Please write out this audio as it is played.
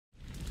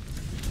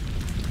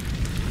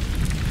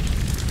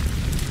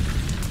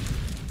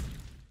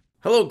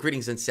Hello,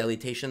 greetings and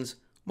salutations.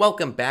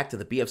 Welcome back to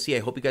the BFC.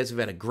 I hope you guys have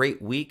had a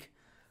great week.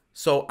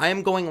 So I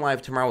am going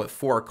live tomorrow at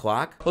 4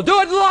 o'clock. We'll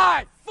do it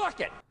live! Fuck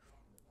it!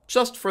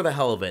 Just for the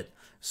hell of it.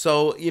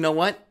 So, you know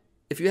what?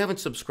 If you haven't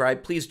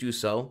subscribed, please do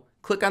so.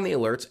 Click on the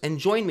alerts and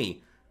join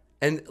me.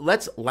 And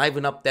let's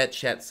liven up that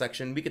chat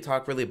section. We could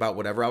talk really about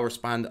whatever. I'll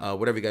respond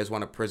whatever you guys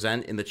want to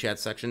present in the chat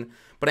section.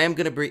 But I'm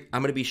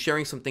gonna be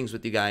sharing some things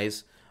with you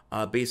guys.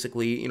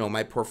 Basically, you know,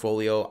 my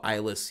portfolio,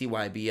 ILUS,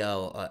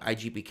 CYBL,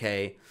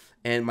 IGPK,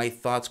 and my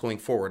thoughts going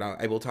forward.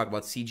 I will talk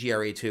about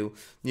CGRA too.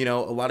 You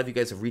know, a lot of you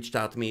guys have reached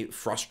out to me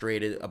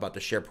frustrated about the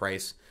share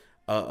price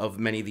of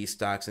many of these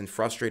stocks and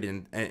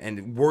frustrated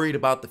and worried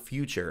about the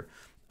future.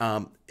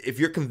 If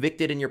you're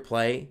convicted in your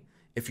play,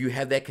 if you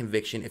have that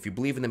conviction, if you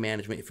believe in the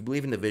management, if you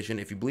believe in the vision,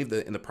 if you believe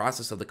in the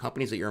process of the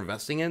companies that you're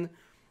investing in,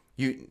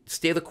 you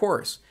stay the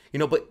course. You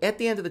know, but at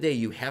the end of the day,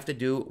 you have to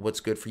do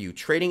what's good for you.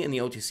 Trading in the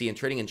OTC and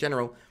trading in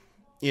general,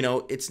 you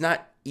know, it's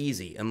not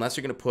easy unless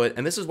you're going to put,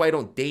 and this is why I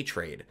don't day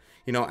trade.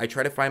 You know, I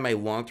try to find my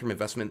long-term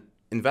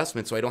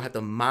investment so I don't have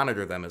to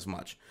monitor them as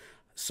much.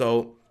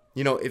 So,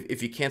 you know,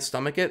 if you can't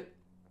stomach it,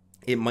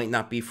 it might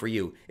not be for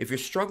you. If you're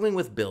struggling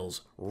with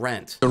bills,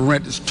 rent. The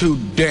rent is too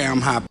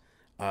damn high.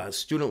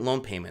 Student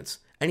loan payments,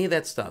 any of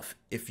that stuff,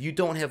 if you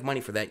don't have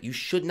money for that, you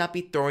should not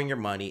be throwing your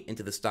money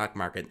into the stock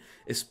market,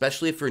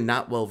 especially if you're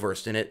not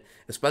well-versed in it,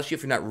 especially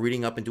if you're not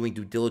reading up and doing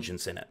due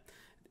diligence in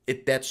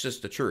it. That's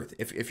just the truth.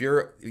 If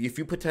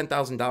you put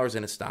 $10,000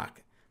 in a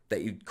stock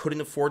that you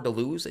couldn't afford to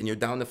lose and you're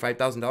down to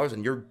 $5,000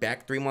 and you're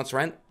back 3 months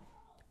rent,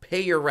 pay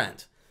your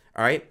rent.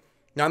 All right.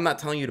 Now, I'm not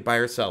telling you to buy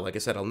or sell. Like I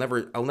said, I'll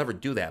never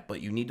do that,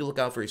 but you need to look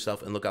out for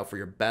yourself and look out for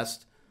your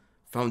best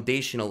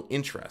foundational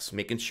interests,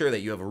 making sure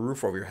that you have a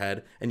roof over your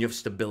head and you have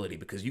stability,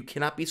 because you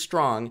cannot be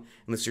strong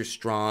unless you're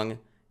strong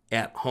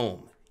at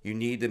home. You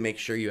need to make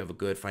sure you have a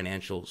good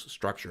financial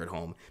structure at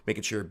home,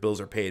 making sure your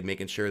bills are paid,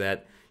 making sure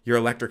that your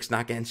electric's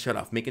not getting shut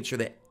off, making sure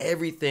that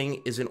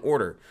everything is in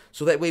order.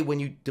 So that way, when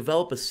you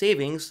develop a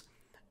savings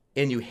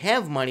and you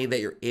have money that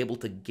you're able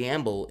to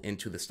gamble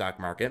into the stock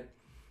market,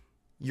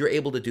 you're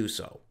able to do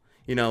so.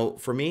 You know,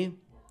 for me,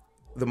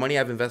 the money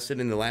I've invested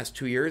in the last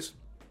 2 years,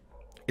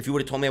 if you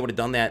would have told me I would have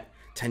done that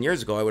 10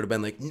 years ago, I would have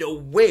been like, no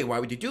way, why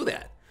would you do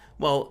that?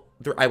 Well,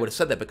 I would have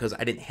said that because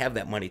I didn't have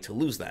that money to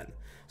lose then.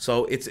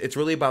 So it's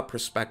really about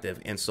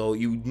perspective. And so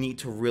you need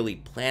to really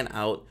plan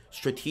out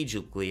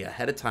strategically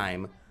ahead of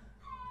time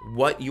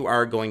what you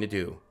are going to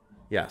do.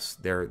 Yes,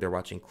 they're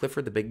watching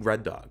Clifford the Big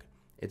Red Dog.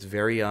 It's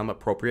very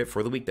appropriate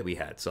for the week that we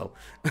had. So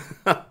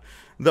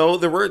though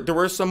there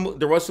was some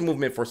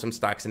movement for some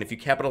stocks, and if you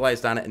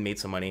capitalized on it and made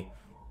some money,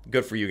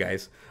 good for you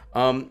guys.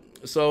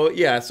 So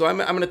yeah, so I'm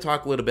going to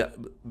talk a little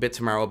bit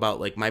tomorrow about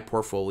like my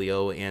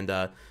portfolio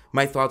and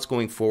my thoughts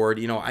going forward.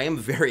 You know, I am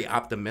very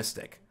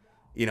optimistic.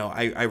 You know,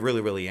 I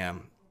really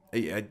am.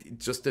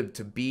 Just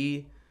to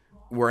be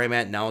where I'm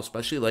at now,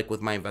 especially like with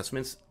my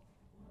investments,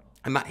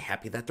 I'm not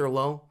happy that they're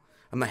low.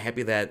 I'm not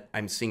happy that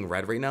I'm seeing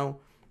red right now.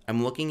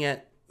 I'm looking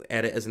at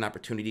it as an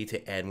opportunity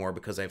to add more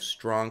because I have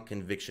strong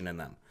conviction in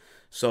them.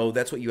 So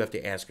that's what you have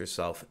to ask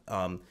yourself.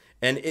 And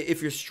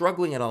if you're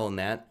struggling at all in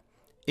that,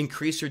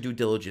 increase your due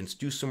diligence,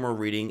 do some more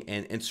reading,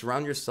 and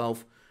surround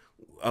yourself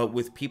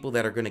with people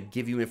that are going to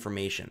give you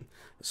information.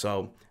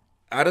 So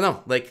I don't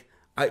know,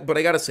 but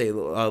I gotta say,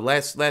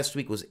 last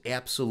week was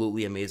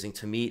absolutely amazing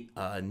to meet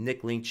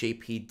Nick Link,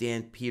 JP,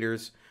 Dan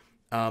Peters,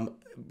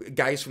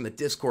 guys from the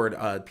Discord,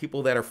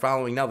 people that are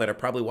following now that are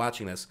probably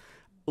watching this.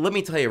 Let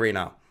me tell you right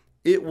now,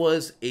 it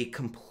was a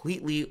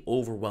completely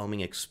overwhelming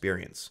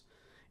experience.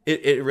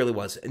 It really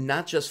was,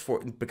 not just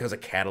because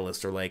of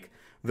Catalyst or like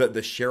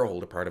the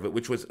shareholder part of it,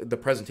 which was, the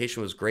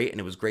presentation was great and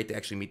it was great to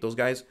actually meet those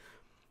guys.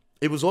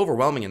 It was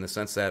overwhelming in the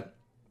sense that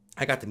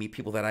I got to meet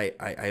people that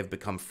I have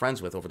become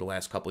friends with over the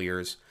last couple of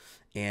years,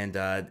 and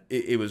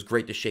it was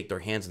great to shake their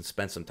hands and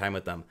spend some time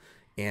with them.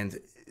 And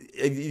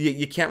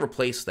you can't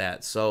replace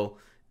that. So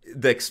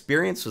the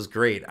experience was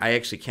great. I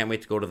actually can't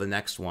wait to go to the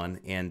next one.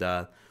 And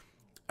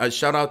a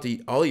shout out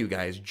to all you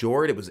guys.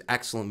 Jord, it was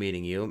excellent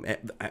meeting you.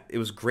 It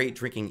was great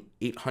drinking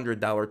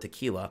 $800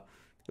 tequila.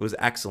 It was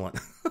excellent.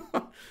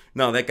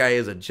 No, that guy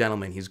is a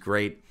gentleman. He's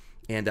great.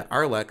 And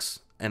Arlex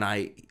and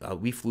I,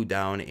 we flew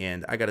down,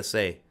 and I got to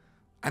say,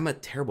 I'm a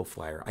terrible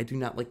flyer. I do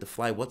not like to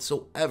fly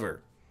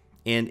whatsoever.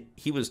 And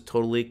he was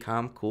totally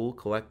calm, cool,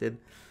 collected.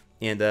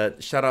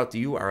 And shout out to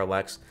you,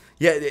 Arlex.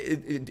 Yeah,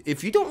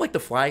 if you don't like to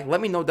fly,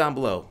 let me know down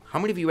below. How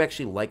many of you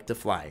actually like to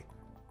fly?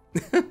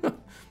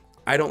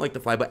 I don't like to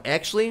fly, but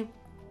actually,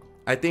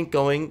 I think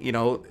going, you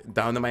know,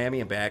 down to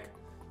Miami and back,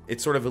 it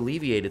sort of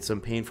alleviated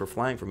some pain for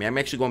flying for me. I'm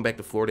actually going back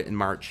to Florida in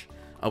March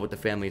with the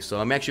family, so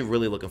I'm actually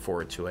really looking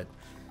forward to it.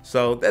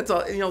 So that's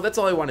all, you know, that's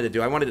all I wanted to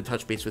do. I wanted to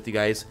touch base with you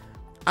guys.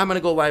 I'm going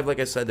to go live, like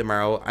I said,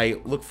 tomorrow. I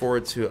look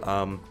forward to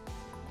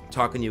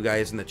talking to you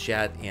guys in the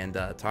chat and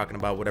talking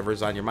about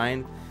whatever's on your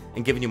mind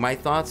and giving you my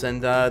thoughts,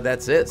 and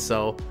that's it.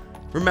 So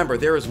remember,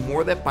 there is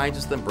more that binds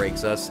us than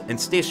breaks us, and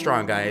stay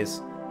strong,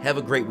 guys. Have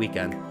a great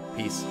weekend.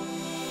 Peace.